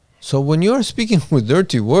 So when you are speaking with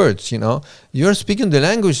dirty words, you are speaking the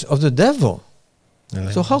language of the devil.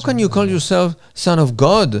 So how can you call yourself son of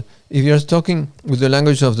God if you are talking with the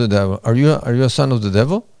language of the devil? Are you a son of the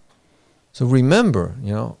devil? So remember,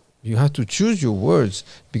 you have to choose your words,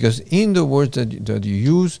 because in the words that you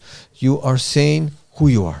use, you are saying who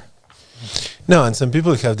you are. No, and some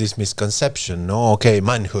people have this misconception. No, okay,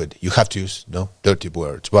 manhood. You have to use dirty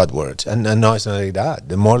words, bad words, and no, it's not like that.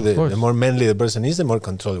 The more manly the person is, the more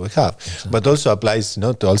control we have. Exactly. But also applies,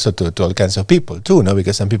 to all kinds of people too. No,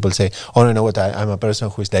 because some people say, "Oh, no, what? I'm a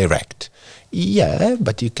person who is direct." Yeah,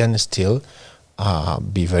 but you can still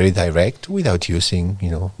be very direct without using,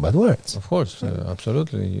 bad words. Of course,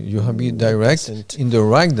 absolutely. You have to be direct in the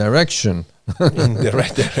right direction. In the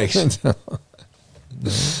right direction.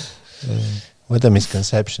 What a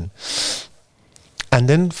misconception. And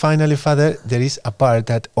then finally, Father, there is a part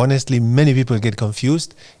that honestly many people get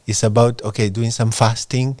confused. It's about, doing some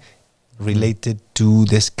fasting related to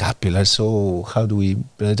the scapular. So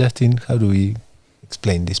Brother Justin, how do we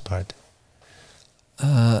explain this part?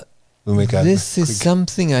 This is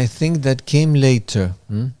something I think that came later.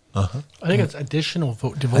 I think it's additional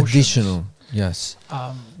devotion. Additional, yes.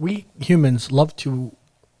 We humans love to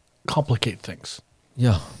complicate things.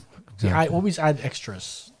 Yeah. Exactly. I always add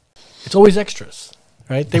extras. It's always extras,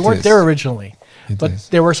 right? They weren't there originally, but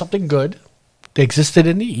they were something good. They existed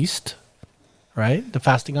in the East, right? The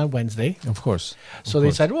fasting on Wednesday. Of course. So they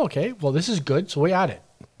said, well, this is good, so we add it.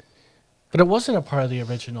 But it wasn't a part of the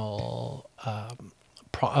original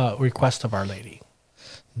request of Our Lady.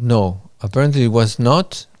 No, apparently it was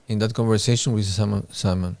not in that conversation with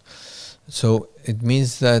Simon. So it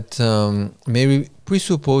means that Mary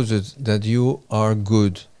presupposes that you are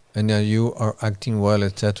good and that you are acting well,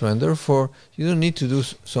 etc. And therefore, you don't need to do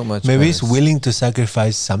so much. Maybe he's willing to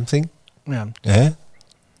sacrifice something. Yeah.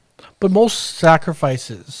 But most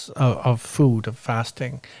sacrifices of food, of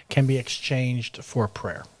fasting, can be exchanged for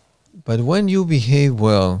prayer. But when you behave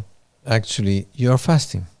well, actually, you are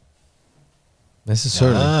fasting.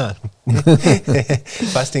 Necessarily.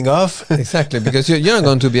 Fasting off? Exactly, because you're not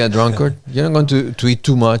going to be a drunkard. You're not going to eat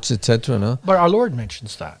too much, etc. No? But our Lord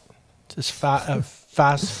mentions that. It's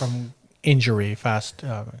fast from injury,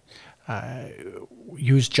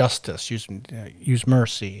 use justice, use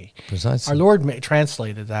mercy. Precisely. Our Lord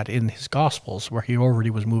translated that in his Gospels, where he already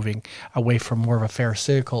was moving away from more of a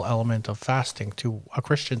pharisaical element of fasting to a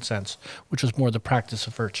Christian sense, which was more the practice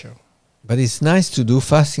of virtue. But it's nice to do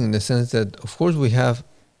fasting in the sense that, of course, we have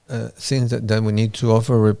things that we need to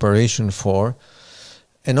offer reparation for.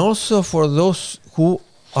 And also for those who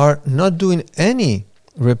are not doing any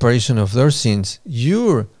reparation of their sins,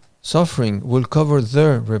 your suffering will cover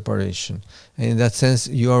their reparation. And in that sense,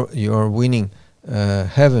 you are winning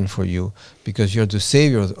heaven for you, because you're the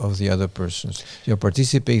savior of the other persons. You're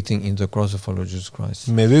participating in the cross of our Lord Jesus Christ.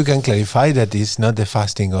 Maybe we can clarify that it's not the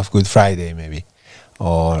fasting of Good Friday, maybe.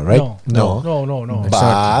 Or, right? No.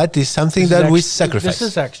 But it's something that we sacrifice. This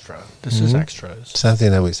is extra. This is extra. Something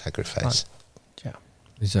that we sacrifice. Yeah.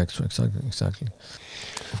 It's extra, exactly.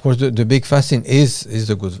 Of course, the big fasting is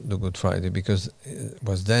the Good Friday, because it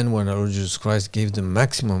was then when our Lord Jesus Christ gave the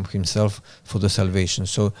maximum of Himself for the salvation.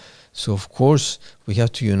 So of course we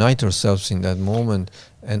have to unite ourselves in that moment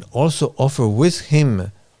and also offer with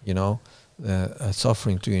Him, a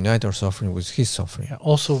suffering, to unite our suffering with His suffering. Yeah.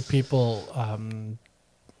 Also, people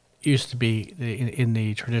used to be in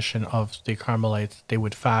the tradition of the Carmelites. They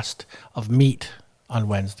would fast of meat on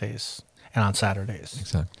Wednesdays and on Saturdays.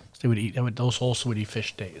 Exactly. They would eat. Those also would eat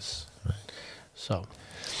fish days. Right. So,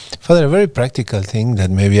 Father, a very practical thing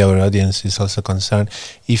that maybe our audience is also concerned.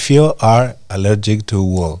 If you are allergic to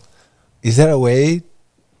wool, is there a way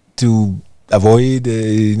to avoid,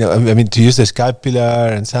 to use the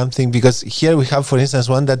scapular and something? Because here we have, for instance,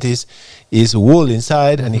 one that is wool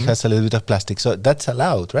inside and it has a little bit of plastic. So that's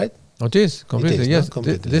allowed, right? It is completely. Yes,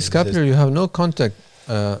 completely. This scapular, you have no contact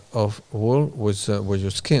of wool with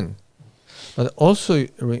your skin. But also, you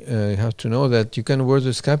have to know that you can wear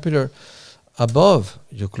the scapular above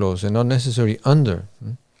your clothes and not necessarily under.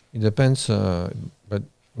 It depends, but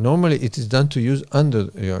normally it is done to use under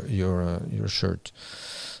your shirt.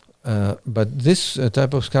 But this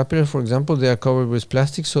type of scapular, for example, they are covered with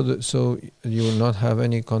plastic, so you will not have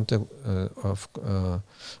any contact of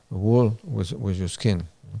wool with your skin.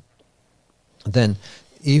 Then,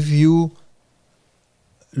 if you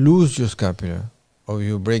lose your scapular, or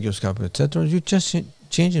you break your scapular, etc., you just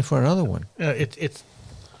change it for another one.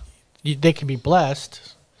 they can be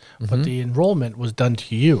blessed, but the enrollment was done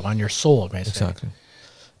to you on your soul, basically. Exactly.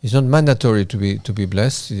 It's not mandatory to be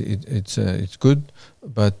blessed. It's good,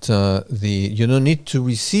 but you don't need to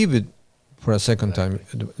receive it for a second time.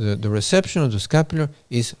 The reception of the scapular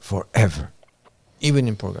is forever, even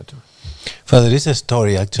in purgatory. Father, there is a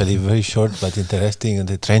story, actually, very short but interesting, in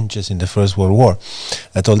the trenches in the First World War,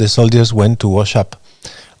 that all the soldiers went to wash up.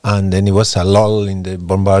 And then it was a lull in the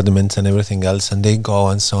bombardments and everything else, and they go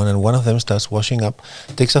and so on. And one of them starts washing up,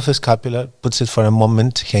 takes off his scapular, puts it for a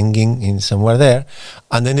moment hanging in somewhere there,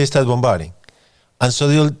 and then they start bombarding. And so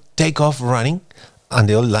they all take off running, and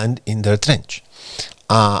they all land in their trench.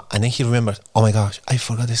 And then he remembers, oh my gosh, I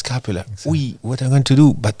forgot the scapular. Exactly. What am I going to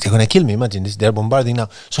do? But they're going to kill me. Imagine this, they're bombarding now.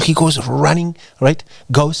 So he goes running, right?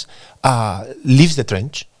 Goes, leaves the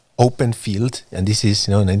trench, open field, and this is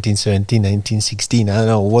 1917, 1916. I don't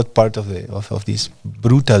know what part of this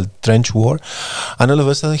brutal trench war. And all of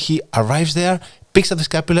a sudden he arrives there, picks up the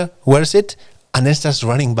scapular, wears it, and then starts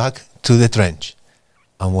running back to the trench.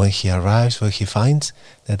 And when he arrives, what he finds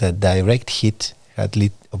that a direct hit had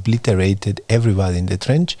obliterated everybody in the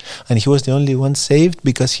trench, and he was the only one saved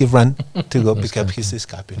because he ran to go pick up his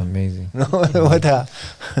scapular. Amazing. What a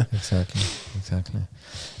Exactly.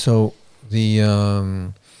 So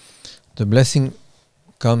the blessing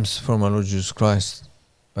comes from our Lord Jesus Christ,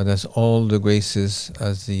 but as all the graces,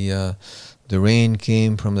 as the rain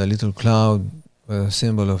came from the little cloud, a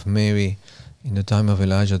symbol of Mary in the time of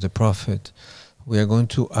Elijah the prophet, we are going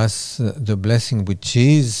to ask the blessing, which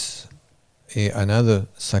is another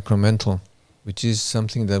sacramental, which is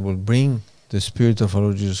something that will bring the Spirit of our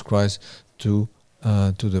Lord Jesus Christ to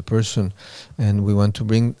the person. And we want to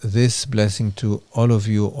bring this blessing to all of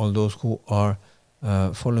you, all those who are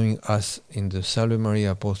following us in the Salve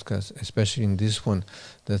Maria podcast, especially in this one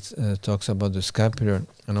that talks about the scapular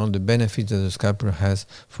and all the benefits that the scapular has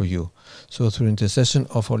for you. So through intercession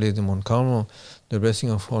of Our Lady of Mount Carmel, the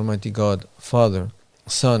blessing of Almighty God, Father,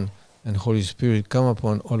 Son, and Holy Spirit come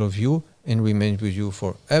upon all of you and remain with you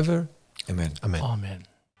forever. Amen. Amen. Amen.